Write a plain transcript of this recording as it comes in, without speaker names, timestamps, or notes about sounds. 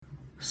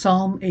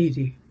Psalm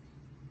 80.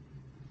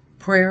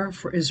 Prayer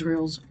for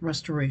Israel's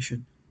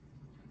restoration.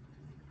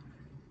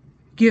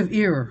 Give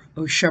ear,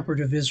 O shepherd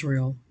of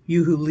Israel,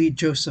 you who lead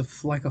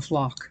Joseph like a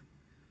flock.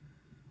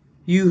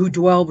 You who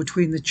dwell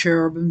between the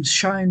cherubims,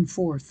 shine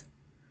forth.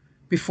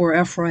 Before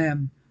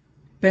Ephraim,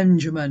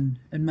 Benjamin,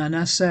 and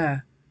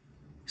Manasseh,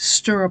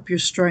 stir up your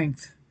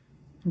strength,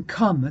 and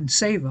come and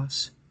save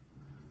us.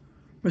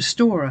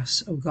 Restore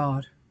us, O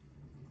God.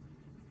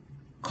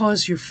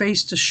 Cause your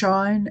face to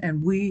shine,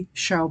 and we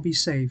shall be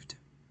saved.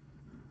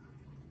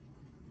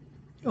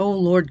 O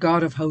Lord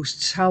God of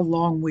hosts, how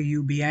long will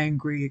you be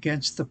angry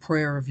against the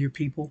prayer of your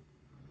people?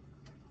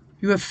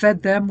 You have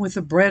fed them with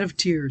the bread of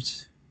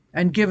tears,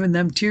 and given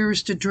them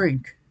tears to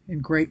drink in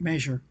great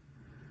measure.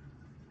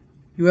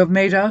 You have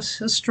made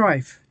us a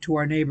strife to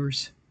our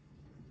neighbors,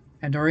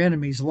 and our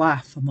enemies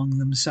laugh among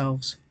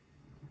themselves.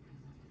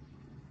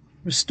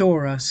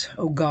 Restore us,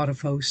 O God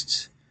of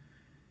hosts.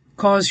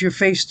 Cause your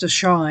face to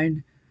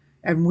shine,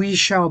 and we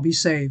shall be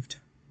saved.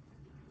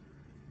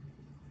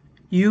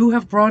 You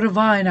have brought a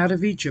vine out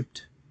of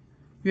Egypt.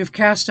 You have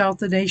cast out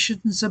the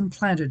nations and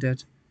planted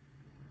it.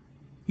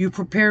 You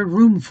prepared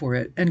room for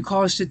it and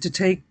caused it to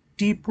take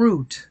deep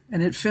root,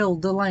 and it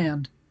filled the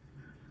land.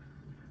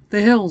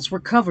 The hills were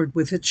covered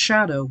with its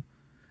shadow,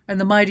 and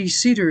the mighty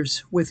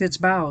cedars with its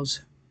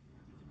boughs.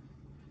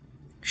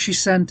 She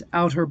sent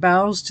out her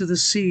boughs to the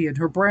sea and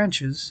her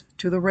branches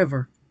to the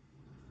river.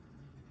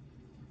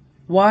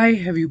 Why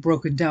have you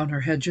broken down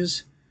her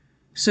hedges,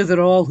 so that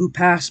all who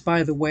pass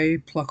by the way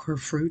pluck her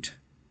fruit?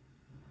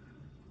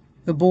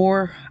 The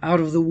boar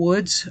out of the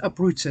woods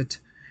uproots it,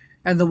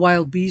 and the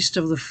wild beast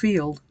of the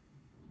field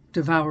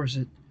devours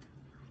it.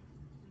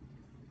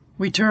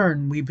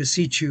 Return, we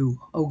beseech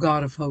you, O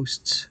God of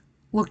hosts.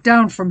 Look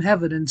down from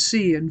heaven and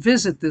see, and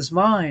visit this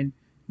vine,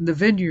 and the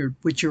vineyard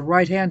which your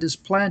right hand has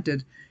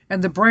planted,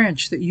 and the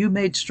branch that you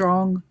made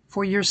strong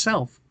for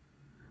yourself.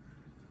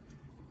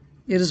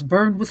 It is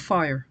burned with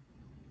fire,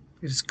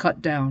 it is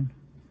cut down.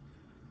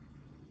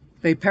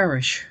 They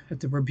perish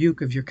at the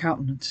rebuke of your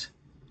countenance.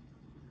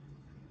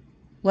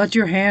 Let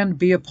your hand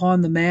be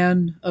upon the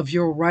man of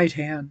your right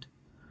hand,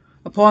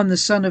 upon the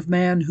Son of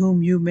Man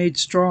whom you made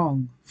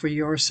strong for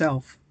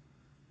yourself.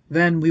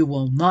 Then we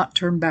will not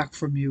turn back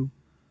from you.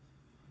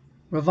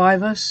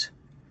 Revive us,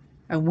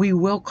 and we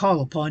will call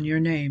upon your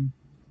name.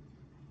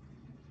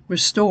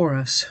 Restore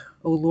us,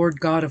 O Lord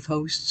God of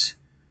hosts.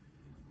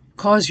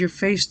 Cause your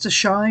face to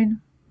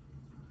shine,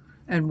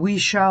 and we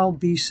shall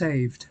be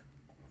saved.